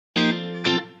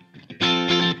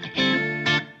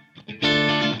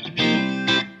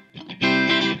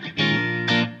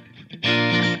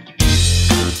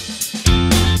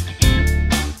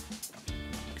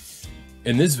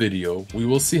In this video, we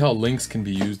will see how links can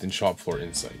be used in Shop Floor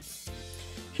Insight.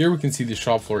 Here we can see the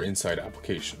Shop Floor Insight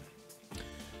application.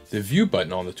 The View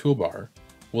button on the toolbar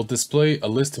will display a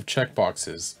list of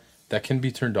checkboxes that can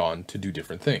be turned on to do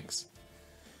different things.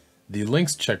 The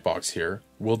Links checkbox here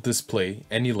will display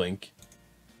any link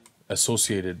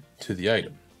associated to the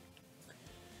item.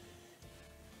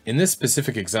 In this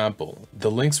specific example,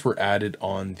 the links were added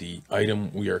on the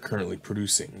item we are currently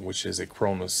producing, which is a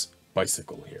Kronos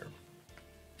bicycle here.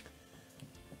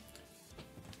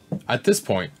 At this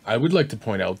point, I would like to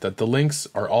point out that the links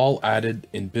are all added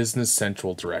in Business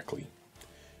Central directly.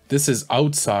 This is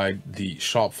outside the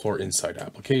Shop Floor Insight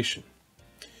application.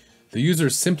 The user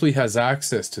simply has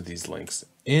access to these links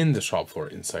in the Shop Floor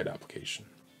Insight application.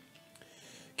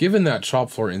 Given that Shop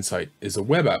Floor Insight is a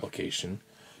web application,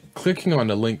 clicking on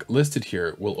the link listed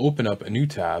here will open up a new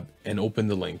tab and open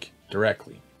the link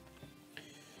directly.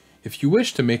 If you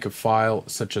wish to make a file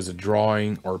such as a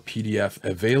drawing or PDF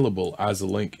available as a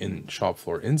link in Shop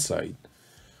Floor Insight,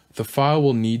 the file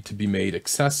will need to be made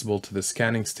accessible to the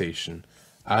scanning station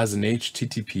as an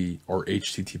HTTP or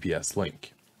HTTPS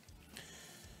link.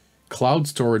 Cloud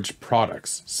storage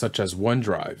products such as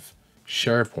OneDrive,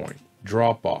 SharePoint,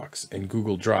 Dropbox, and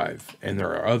Google Drive, and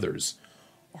there are others,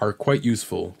 are quite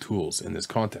useful tools in this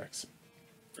context.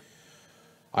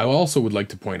 I also would like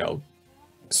to point out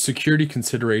security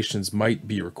considerations might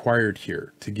be required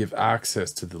here to give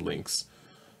access to the links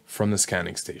from the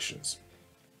scanning stations.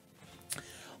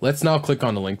 Let's now click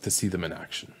on the link to see them in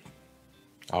action.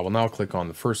 I will now click on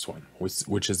the first one,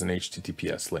 which is an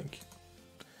HTTPS link.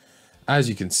 As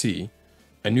you can see,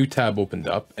 a new tab opened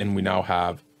up and we now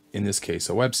have, in this case,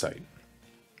 a website.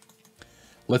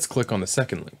 Let's click on the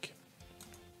second link.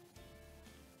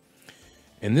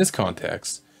 In this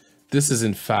context, this is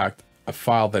in fact a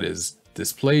file that is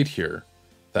displayed here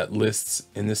that lists,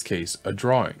 in this case, a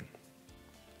drawing.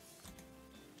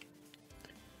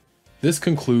 This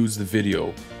concludes the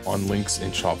video on links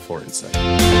in Shop Floor Insight.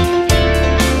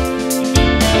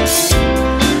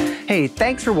 Hey,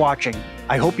 thanks for watching.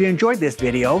 I hope you enjoyed this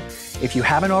video. If you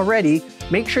haven't already,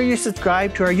 make sure you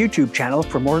subscribe to our YouTube channel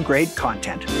for more great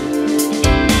content.